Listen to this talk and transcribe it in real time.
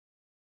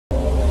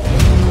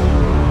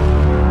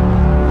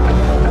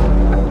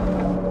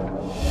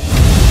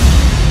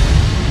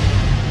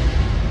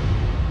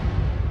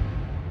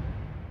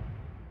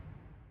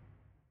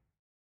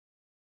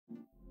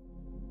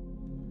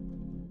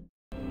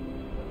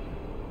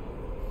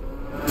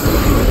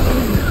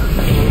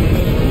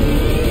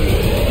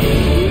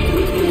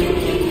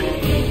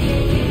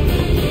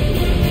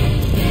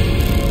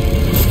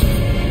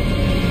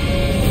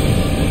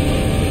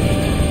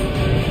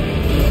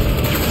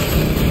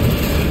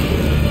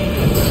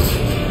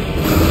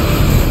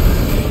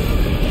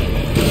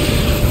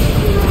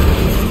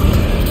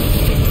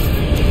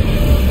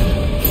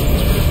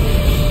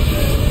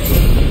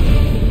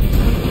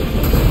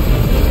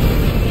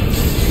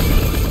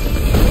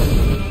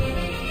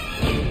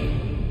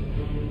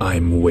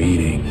I'm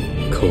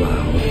waiting,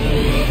 Cloud.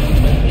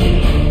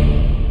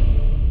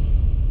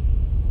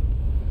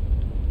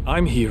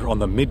 I'm here on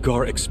the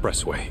Midgar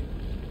Expressway.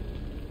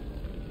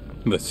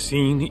 The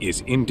scene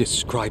is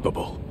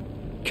indescribable.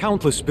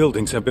 Countless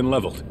buildings have been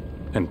leveled,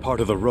 and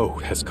part of the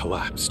road has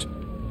collapsed.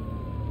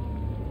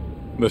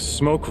 The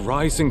smoke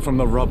rising from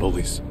the rubble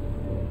is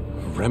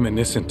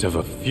reminiscent of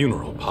a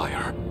funeral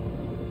pyre.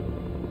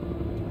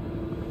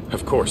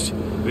 Of course,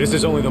 this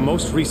is only the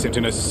most recent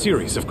in a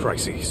series of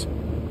crises.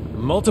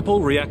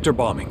 Multiple reactor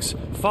bombings,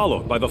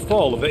 followed by the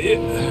fall of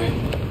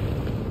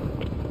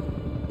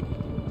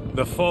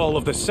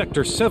the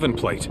Sector 7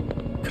 plate,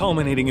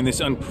 culminating in this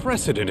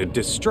unprecedented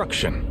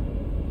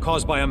destruction,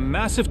 caused by a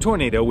massive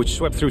tornado which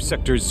swept through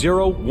Sectors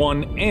 0,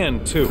 1,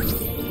 and 2.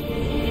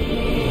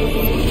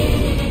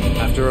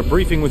 After a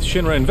briefing with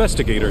Shinra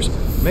investigators,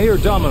 Mayor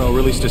Domino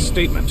released a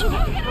statement,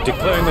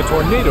 declaring the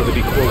tornado to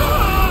be,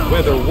 quote,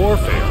 weather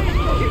warfare,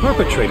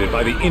 perpetrated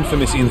by the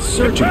infamous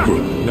insurgent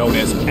group known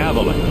as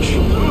Avalanche.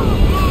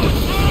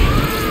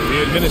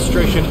 The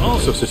administration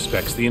also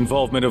suspects the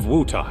involvement of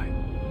Wutai,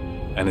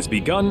 and has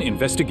begun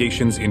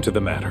investigations into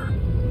the matter.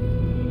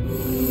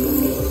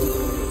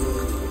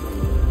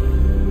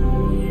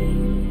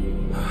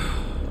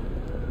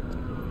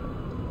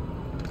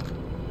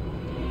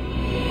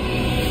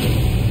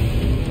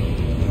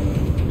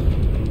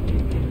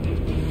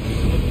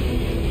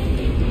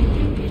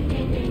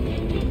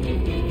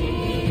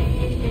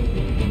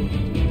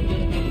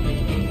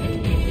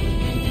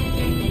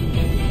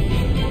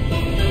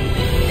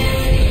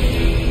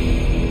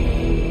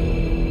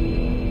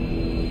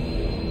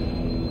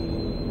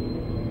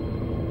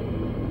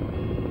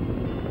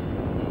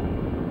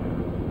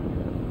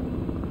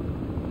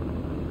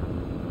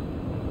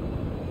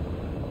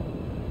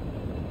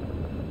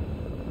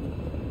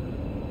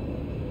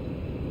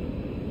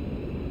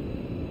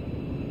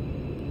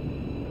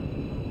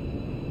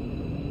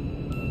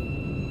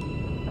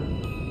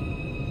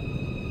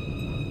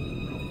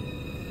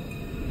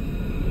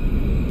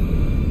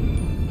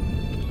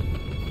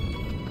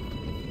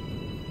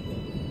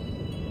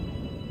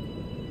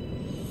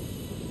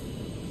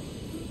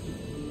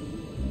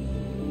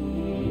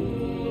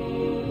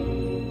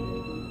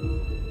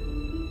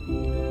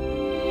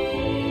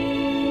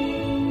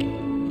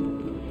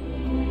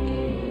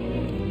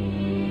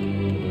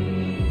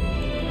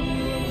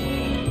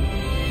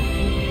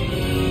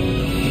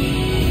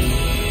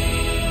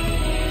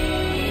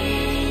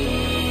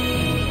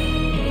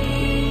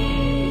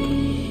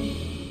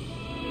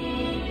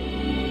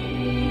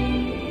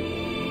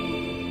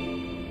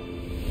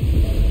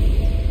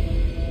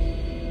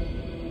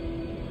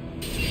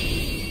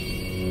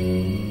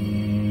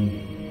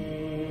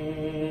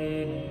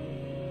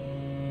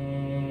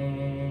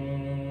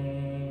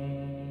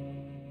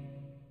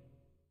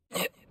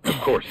 Of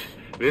course,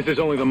 this is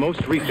only the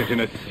most recent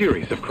in a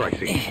series of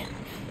crises.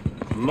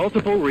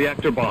 Multiple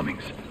reactor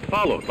bombings,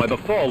 followed by the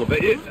fall of the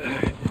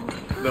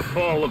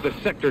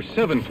Sector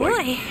 7 plate.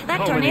 Boy,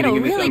 that tornado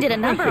really did a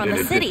number on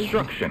the city.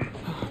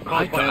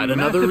 I thought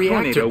another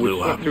reactor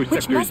blew up.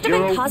 Which must have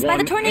been caused by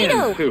the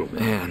tornado.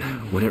 Man,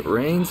 when it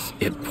rains,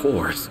 it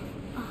pours.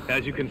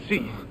 As you can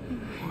see.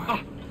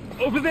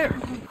 Over there!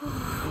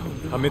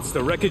 Amidst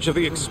the wreckage of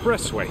the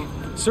expressway,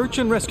 search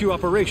and rescue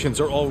operations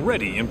are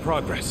already in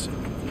progress.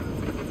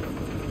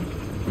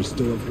 We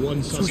still have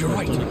one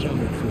suspect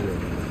unaccounted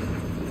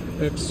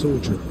for.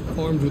 Ex-soldier,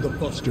 armed with a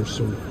buster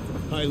sword.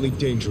 Highly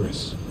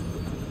dangerous.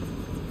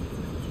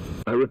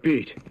 I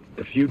repeat,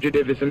 the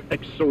fugitive is an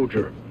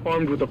ex-soldier,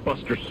 armed with a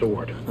buster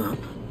sword.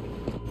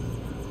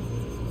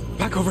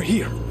 Back over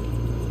here!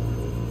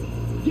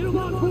 Get him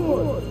on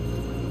board!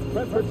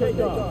 Prep for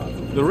takeoff.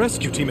 The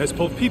rescue team has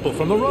pulled people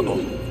from the rubble.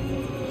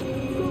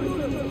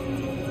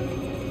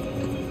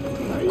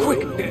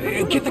 Quick,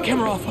 get the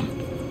camera off them.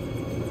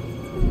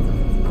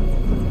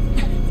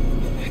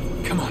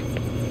 Come on,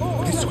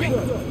 this way.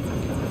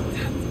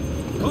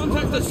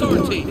 Contact the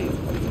SAR team.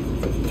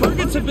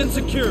 Targets have been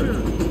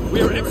secured.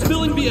 We are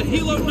exfilling via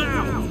helo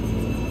now.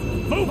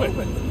 Move it!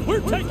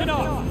 We're taking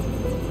off!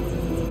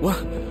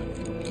 What?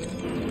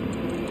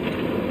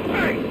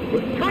 Hey!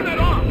 Turn that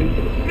off!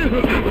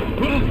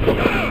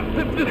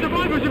 The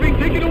survivors are being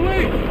taken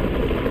away!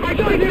 I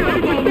can't hear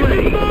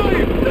anybody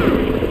alive!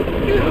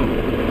 You just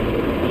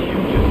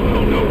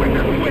don't know when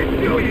they're quick,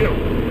 do you?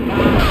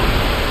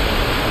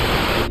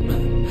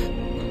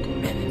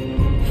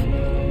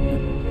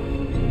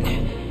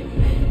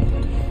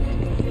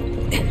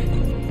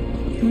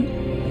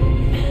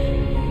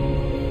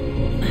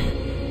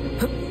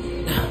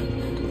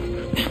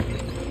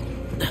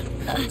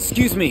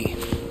 Excuse me.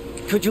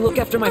 Could you look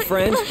after my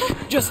friend?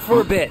 Just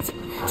for a bit.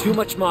 Too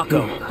much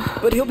Mako.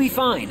 But he'll be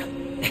fine.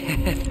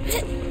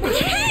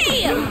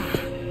 Hey!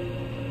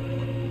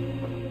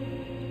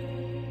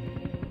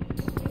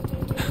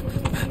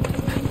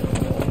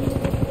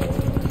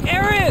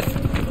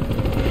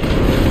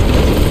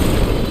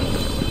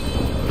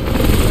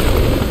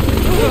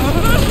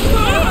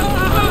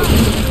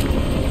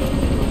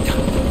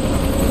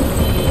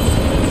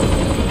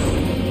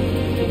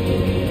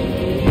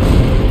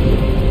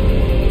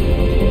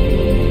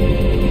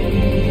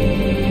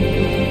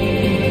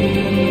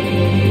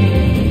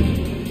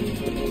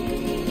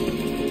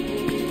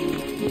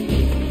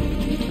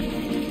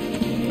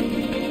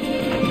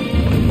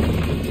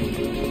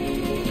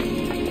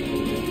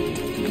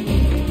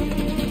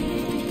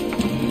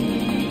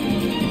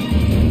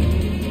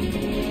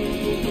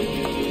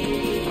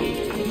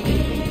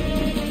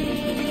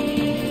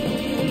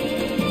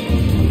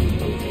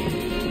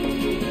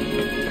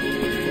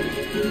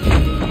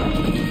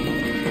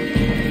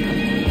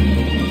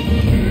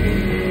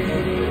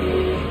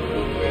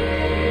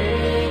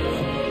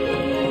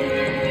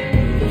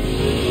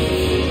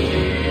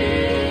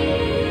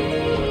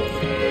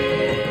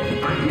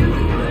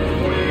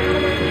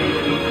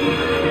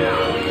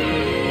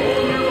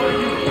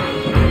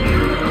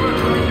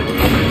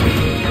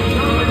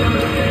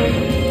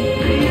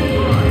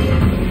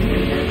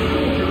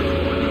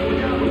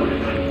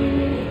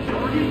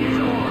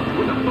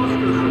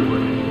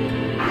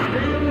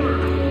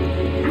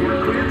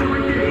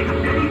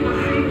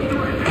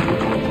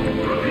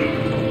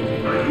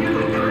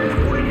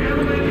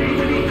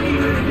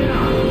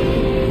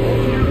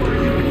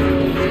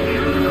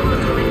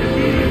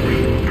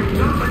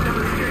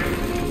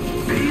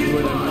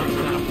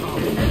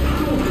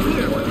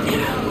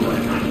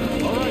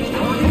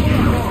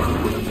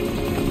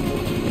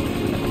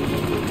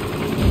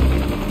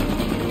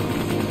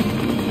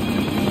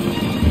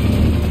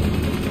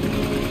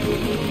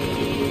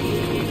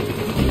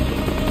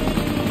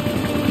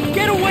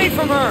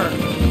 from her!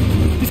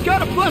 He's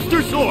got a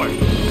Buster Sword!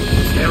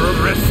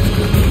 Terrorist!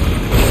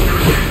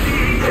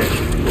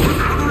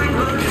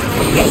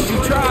 Yes,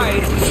 you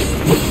tried!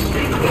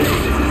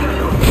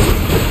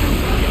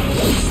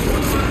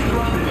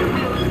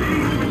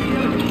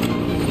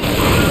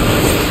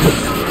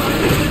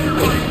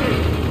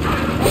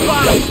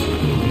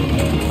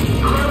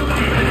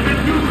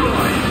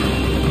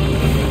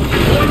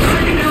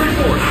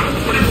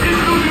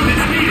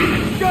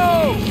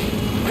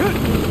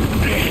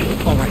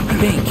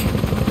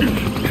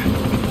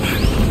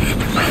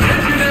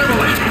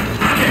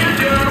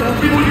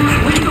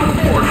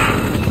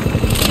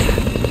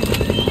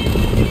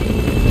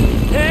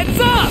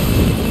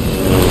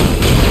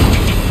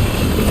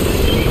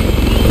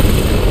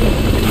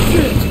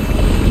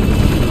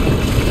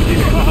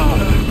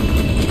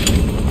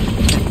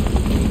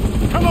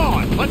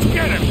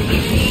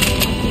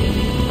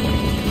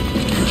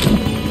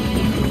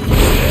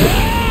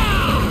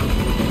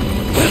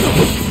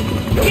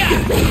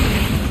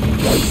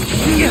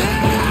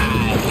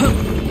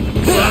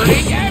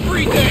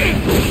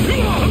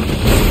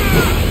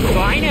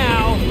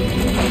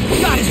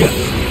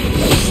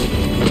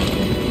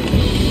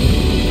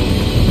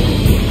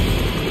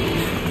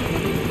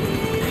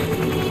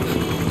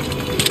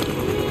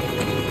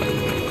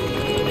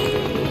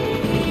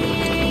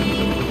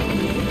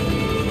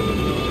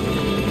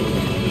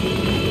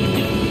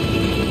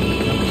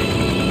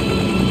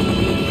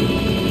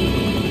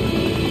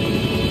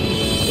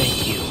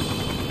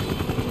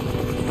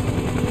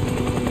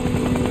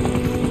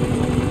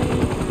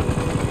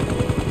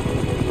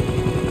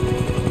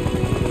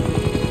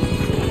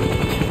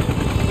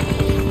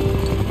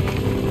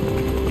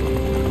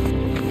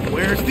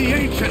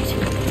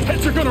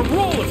 Heads are gonna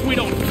roll if we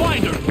don't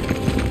find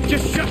her!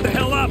 Just shut the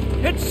hell up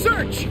and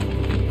search!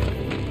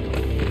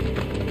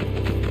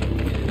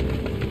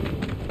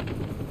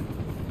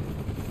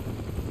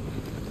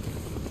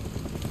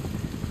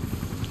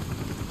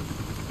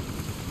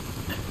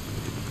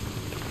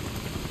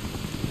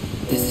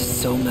 This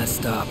is so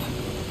messed up.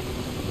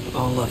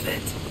 All of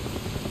it.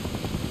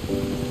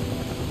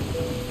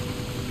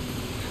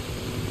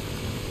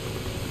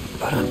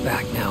 But I'm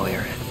back now,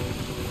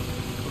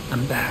 Aerith.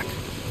 I'm back.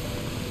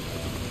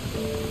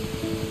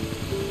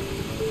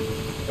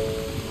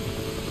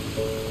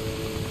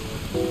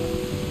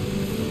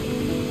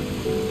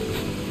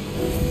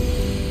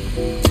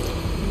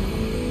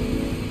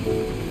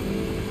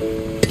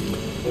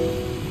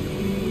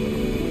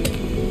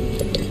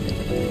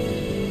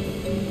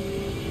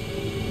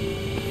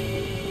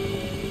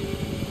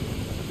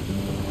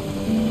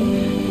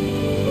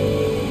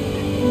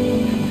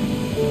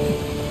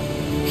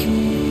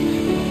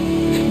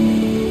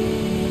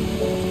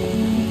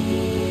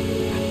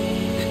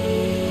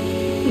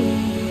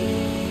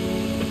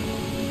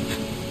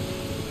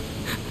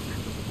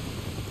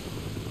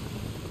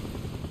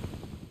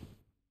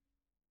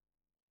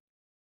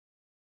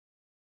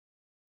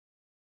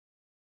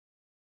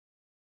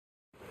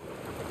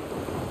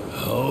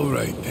 All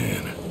right,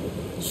 then.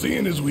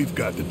 Seeing as we've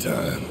got the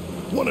time,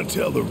 want to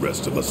tell the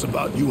rest of us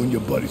about you and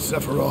your buddy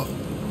Sephiroth?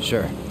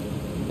 Sure.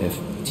 If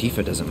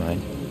Tifa doesn't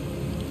mind.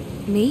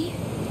 Me?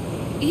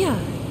 Yeah,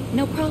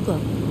 no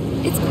problem.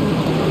 It's cool.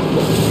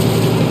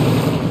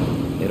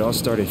 It all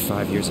started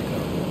 5 years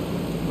ago.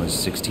 I was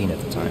 16 at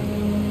the time.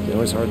 There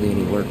was hardly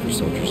any work for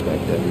soldiers back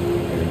then,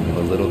 and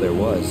what little there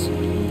was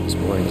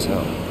boring as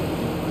hell.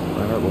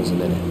 My heart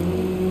wasn't in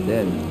it.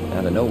 Then,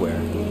 out of nowhere,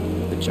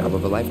 the job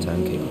of a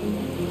lifetime came up.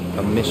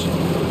 A mission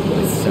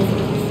with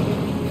Sephiroth.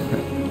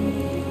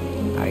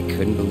 I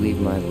couldn't believe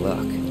my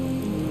luck.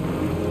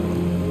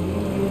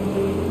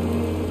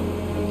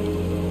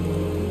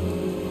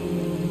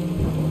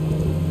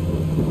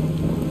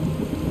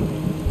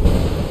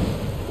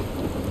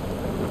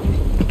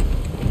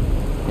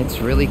 It's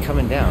really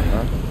coming down,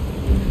 huh?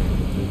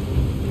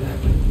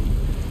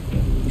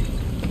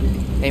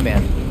 Hey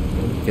man,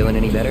 feeling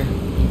any better?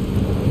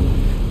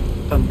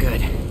 I'm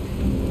good.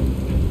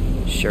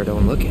 Sure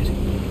don't look it.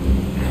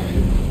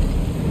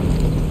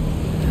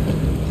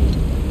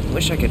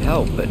 Wish I could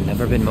help, but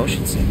never been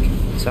motion sick.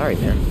 Sorry,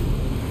 man.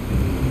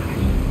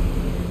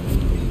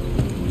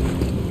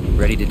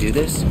 Ready to do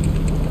this?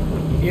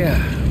 Yeah,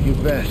 you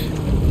bet.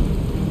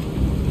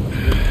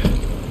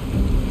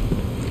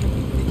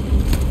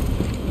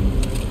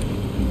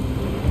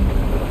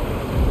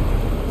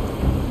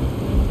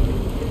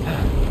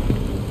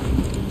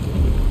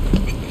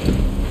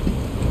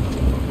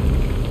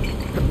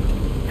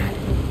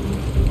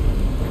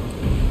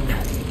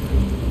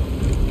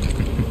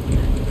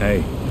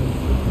 Hey,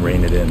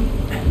 rein it in.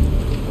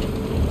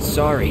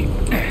 Sorry.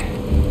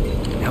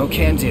 No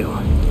can do.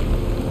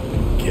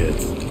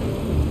 Kids.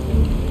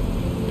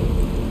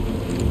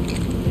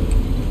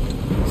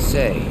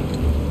 Say,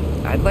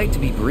 I'd like to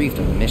be briefed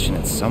on the mission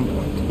at some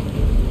point.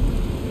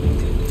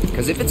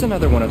 Because if it's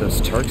another one of those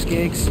Turks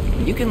gigs,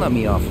 you can let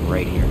me off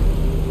right here.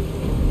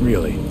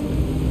 Really?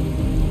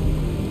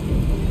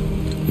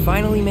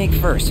 Finally make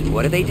first, and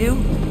what do?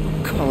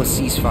 Call a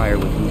ceasefire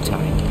with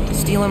Wutai,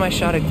 stealing my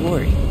shot at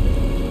glory.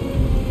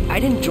 I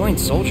didn't join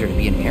Soldier to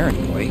be an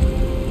errand boy.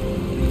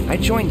 I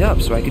joined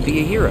up so I could be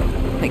a hero,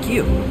 like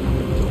you.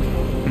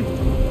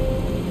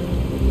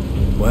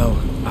 Well,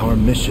 our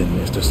mission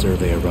is to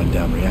survey a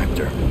rundown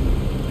reactor.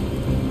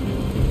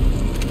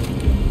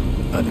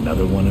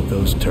 Another one of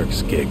those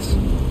Turks gigs.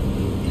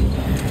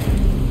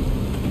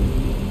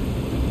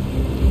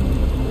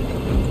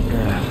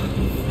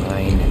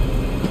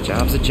 Fine.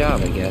 Job's a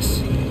job, I guess.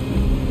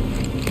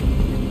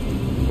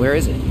 Where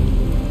is it?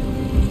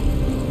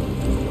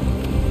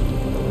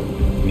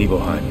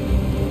 Nibelheim.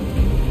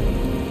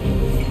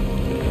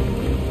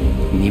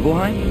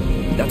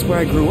 Nibelheim? That's where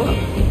I grew up.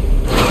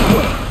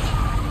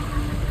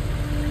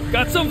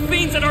 Got some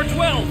fiends at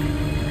R12!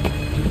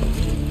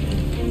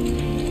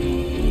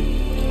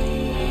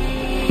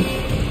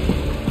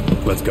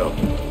 Let's go.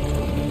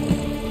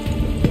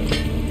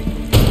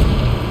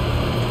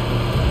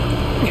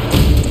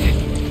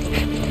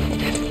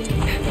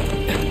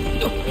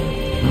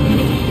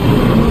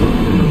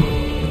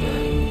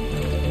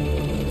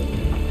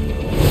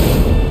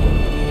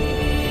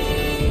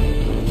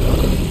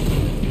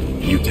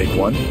 You take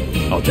one,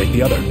 I'll take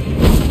the other.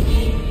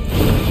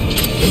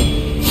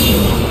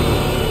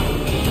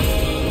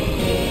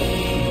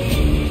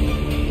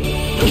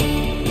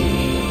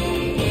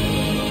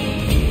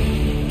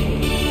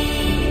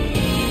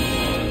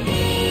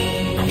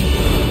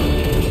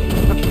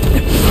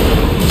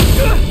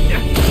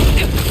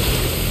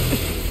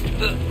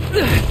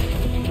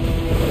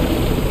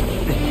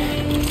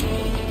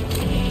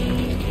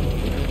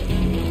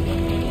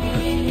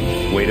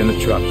 Wait in the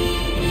truck.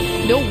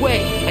 No way!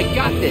 I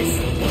got this!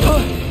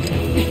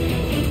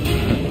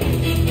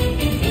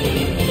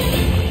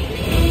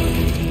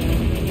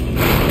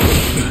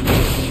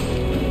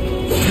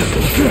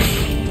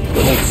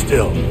 Hold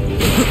still.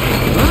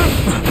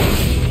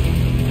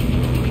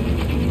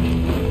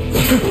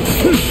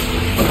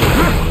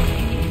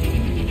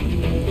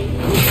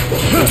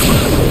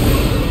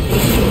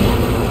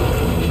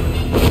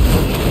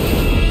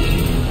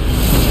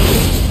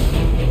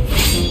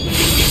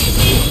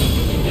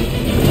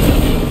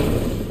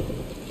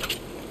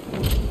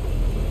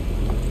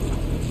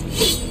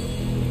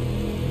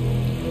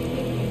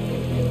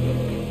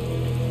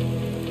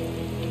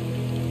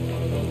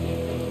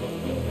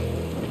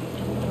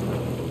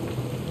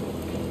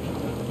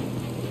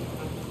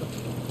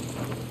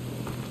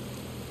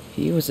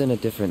 He was in a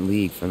different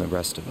league from the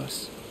rest of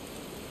us.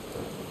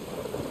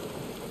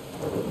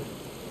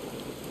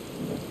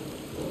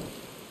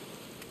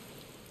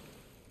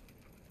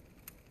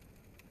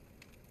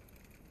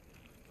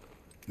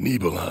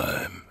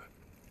 Nibelheim.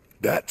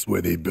 That's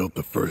where they built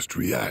the first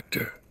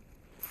reactor.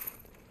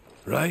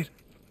 Right?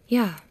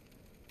 Yeah.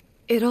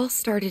 It all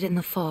started in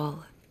the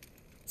fall.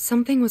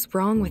 Something was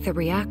wrong with the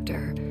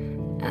reactor,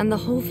 and the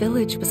whole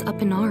village was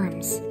up in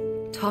arms.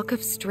 Talk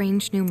of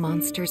strange new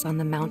monsters on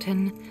the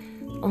mountain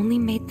only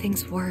made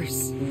things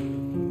worse.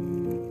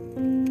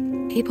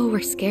 People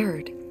were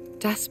scared,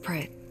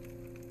 desperate.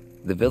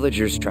 The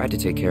villagers tried to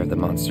take care of the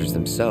monsters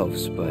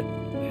themselves, but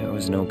it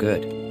was no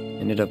good.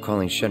 Ended up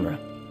calling Shinra.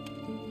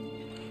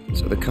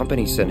 So the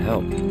company sent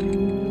help.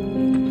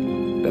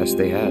 Best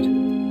they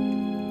had.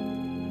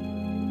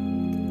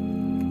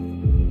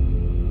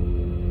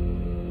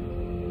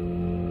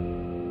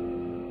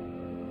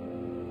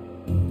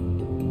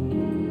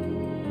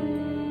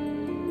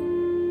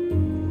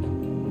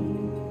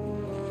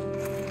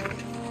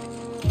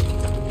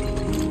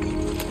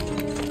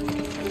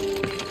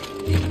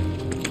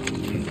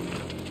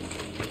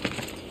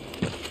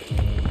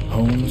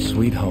 Home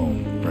sweet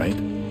home, right?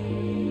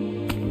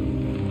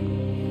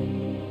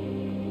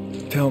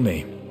 Tell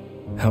me,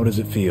 how does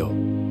it feel?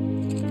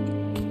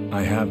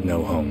 I have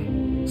no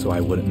home, so I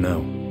wouldn't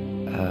know.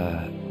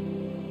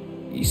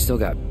 You still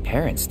got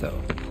parents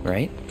though,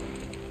 right?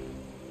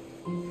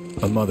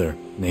 A mother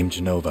named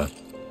Genova.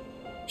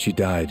 She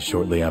died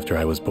shortly after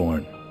I was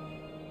born.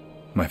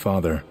 My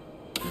father...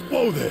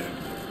 Whoa there!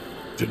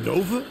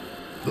 Genova?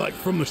 Like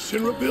from the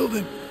Shinra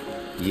building?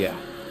 Yeah.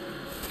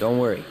 Don't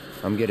worry,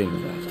 I'm getting to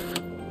that.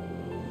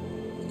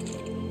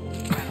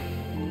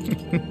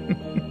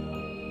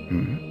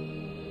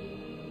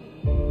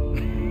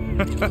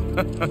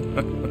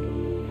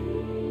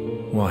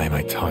 Why am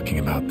I talking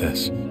about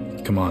this?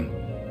 Come on,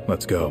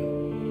 let's go.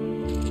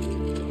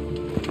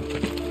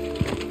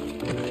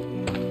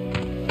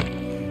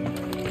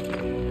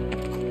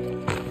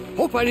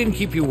 Hope I didn't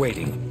keep you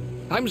waiting.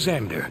 I'm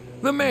Xander,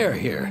 the mayor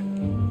here.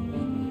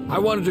 I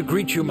wanted to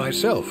greet you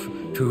myself,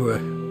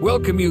 to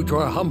welcome you to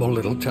our humble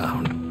little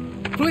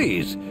town.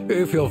 Please,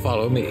 if you'll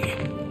follow me.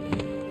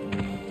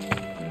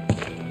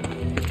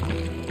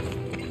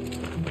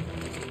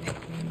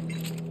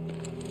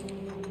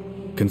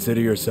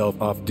 Consider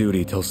yourself off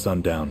duty till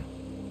sundown.